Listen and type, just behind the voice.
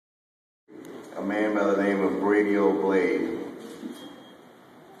a man by the name of Brady Blade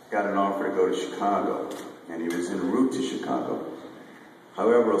got an offer to go to Chicago, and he was en route to Chicago.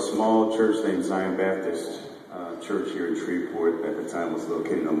 However, a small church named Zion Baptist Church here in Shreveport, at the time was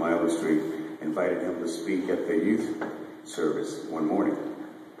located on Milo Street, invited him to speak at the youth service one morning.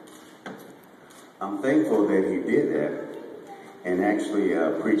 I'm thankful that he did that and actually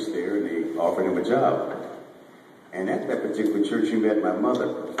preached there, and they offered him a job. And at that particular church, he met my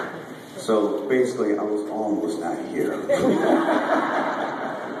mother. So basically, I was almost not here.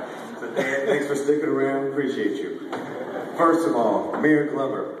 So Dad, thanks for sticking around. Appreciate you. First of all, Mayor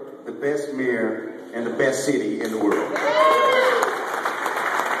Glover, the best mayor and the best city in the world.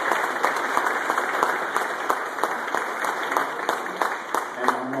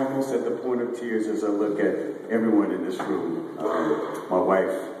 At the point of tears as I look at everyone in this room, my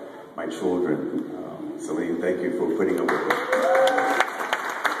wife, my children. Celine, thank you for putting up with us.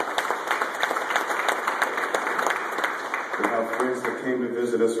 We have friends that came to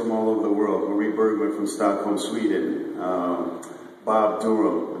visit us from all over the world. Marie Bergman from Stockholm, Sweden. Bob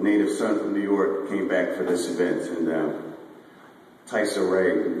Durham, a native son from New York, came back for this event. And Tysa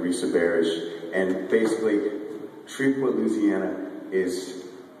Ray, Risa Barish. And basically, Shreveport, Louisiana is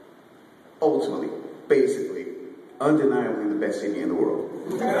ultimately, basically, undeniably the best city in the world.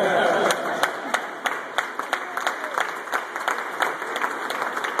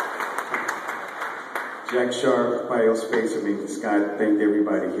 Jack Sharp, Bios Space, I mean, Scott thanked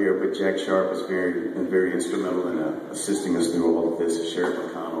everybody here, but Jack Sharp was very instrumental in assisting us through all of this. Sheriff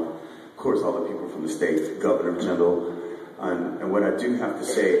McConnell, of course, all the people from the state, Governor Jindal. And what I do have to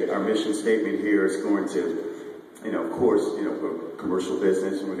say, our mission statement here is going to, of course, we're a commercial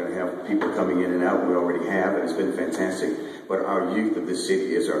business and we're going to have people coming in and out. We already have, and it's been fantastic. But our youth of this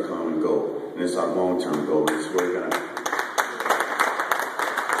city is our common goal, and it's our long-term goal. It's where we're going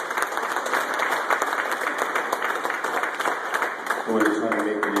to try to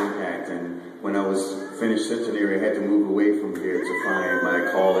make an impact. And when I was finished centenary, I had to move away from here to find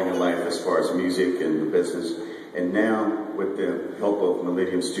my calling in life as far as music and business. And now, with the help of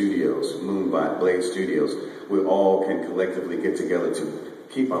Millennium Studios, Moonbot, Blade Studios, we all can collectively get together to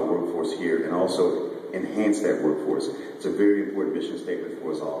keep our workforce here and also enhance that workforce. It's a very important mission statement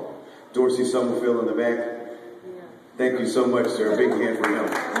for us all. Dorsey Summerfield in the back, thank you so much, sir. A big hand for him.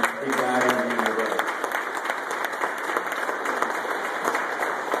 He got it.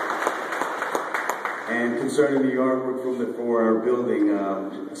 And concerning the artwork for our building,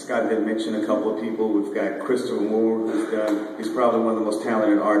 Scott did mention a couple of people. We've got Christopher Moore, he's probably one of the most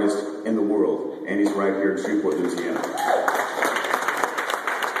talented artists in the world, and he's right here in Shreveport, Louisiana.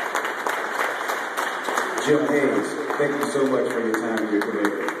 Jim Hayes, thank you so much for your time and your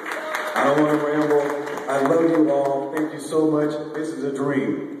commitment. I don't want to ramble. I love you all. Thank you so much. This is a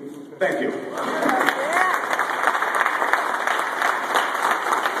dream. Thank you.